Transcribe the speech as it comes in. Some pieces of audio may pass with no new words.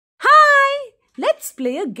Let's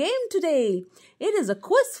play a game today. It is a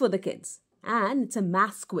quiz for the kids and it's a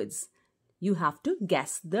math quiz. You have to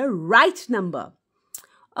guess the right number.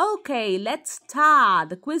 Okay, let's start.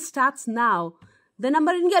 The quiz starts now. The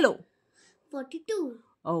number in yellow. 42.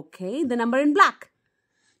 Okay, the number in black.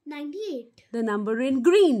 98. The number in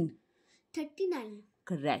green. 39.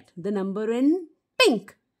 Correct. The number in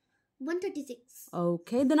pink. 136.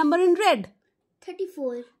 Okay, the number in red.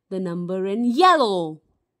 34. The number in yellow.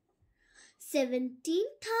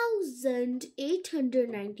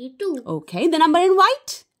 17,892. Okay, the number in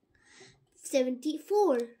white.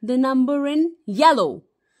 74. The number in yellow.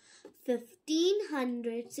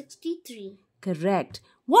 1,563. Correct.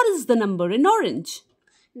 What is the number in orange?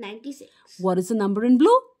 96. What is the number in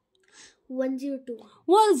blue? 102.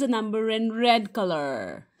 What is the number in red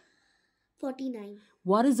color? 49.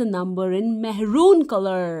 What is the number in maroon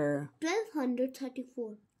color?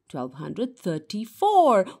 1,234.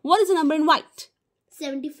 1,234. What is the number in white?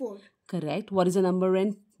 74. Correct. What is the number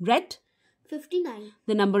in red? 59.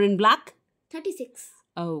 The number in black? 36.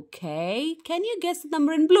 Okay. Can you guess the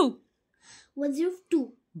number in blue?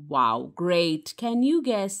 102. Wow, great. Can you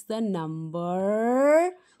guess the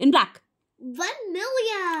number in black?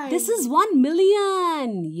 1,000,000. This is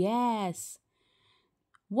 1,000,000. Yes.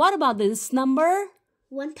 What about this number?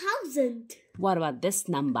 1,000. What about this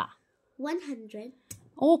number? 100.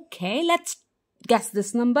 Okay, let's guess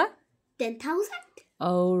this number. 10,000.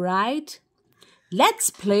 All right.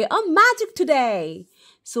 Let's play a magic today.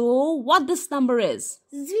 So, what this number is?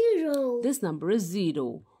 0. This number is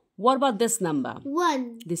 0. What about this number?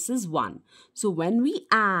 1. This is 1. So, when we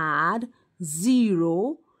add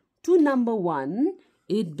 0 to number 1,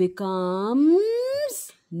 it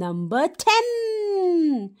becomes number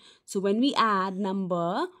 10. So, when we add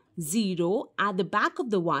number 0 at the back of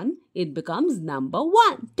the 1, it becomes number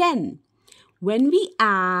 10. When we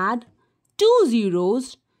add 2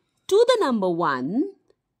 zeros to the number 1,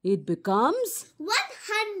 it becomes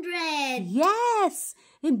 100. Yes,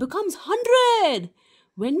 it becomes 100.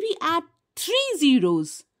 When we add 3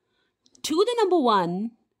 zeros to the number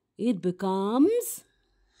 1, it becomes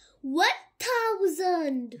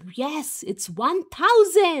 1,000. Yes, it's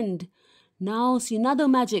 1,000. Now see another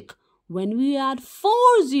magic. When we add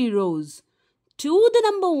 4 zeros to the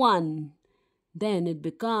number 1, then it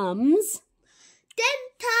becomes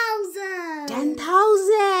 10,000.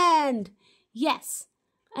 10,000. Yes.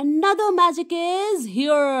 Another magic is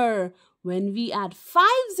here. When we add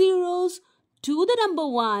 5 zeros to the number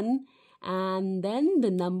 1, and then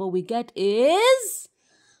the number we get is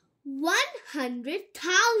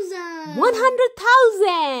 100,000.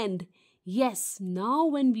 100,000. Yes, now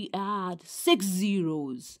when we add 6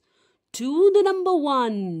 zeros to the number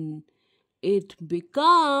 1, it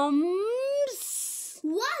becomes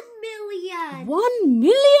 1,000,000.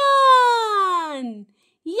 1,000,000.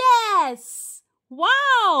 Yes.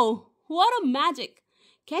 Wow. What a magic.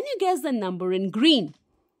 Can you guess the number in green?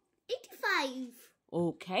 85.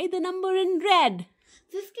 Okay, the number in red.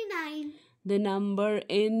 59. The number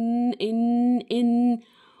in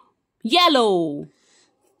yellow.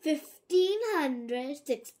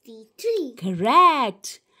 1,563.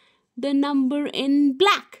 Correct. The number in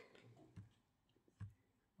black.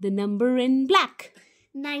 The number in black.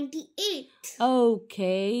 98.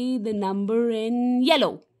 Okay, the number in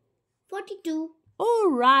yellow. 42. All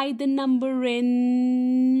right, the number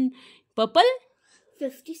in purple.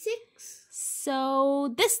 56. So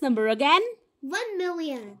this number again.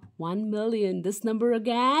 1,000,000. 1,000,000. This number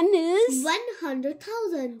again is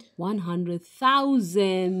 100,000.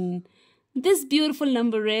 100,000. This beautiful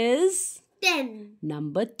number is 10.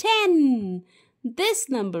 number 10. This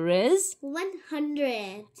number is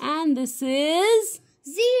 100. and this is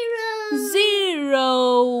 0.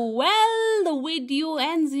 0. Well, the video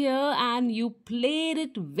ends here and you played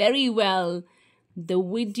it very well. The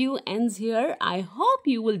video ends here. I hope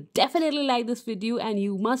you will definitely like this video and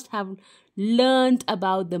you must have learned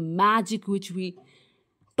about the magic which we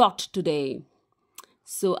taught today.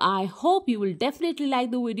 So I hope you will definitely like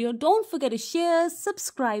the video. Don't forget to share,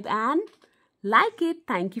 subscribe and like it.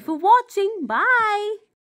 Thank you for watching. Bye.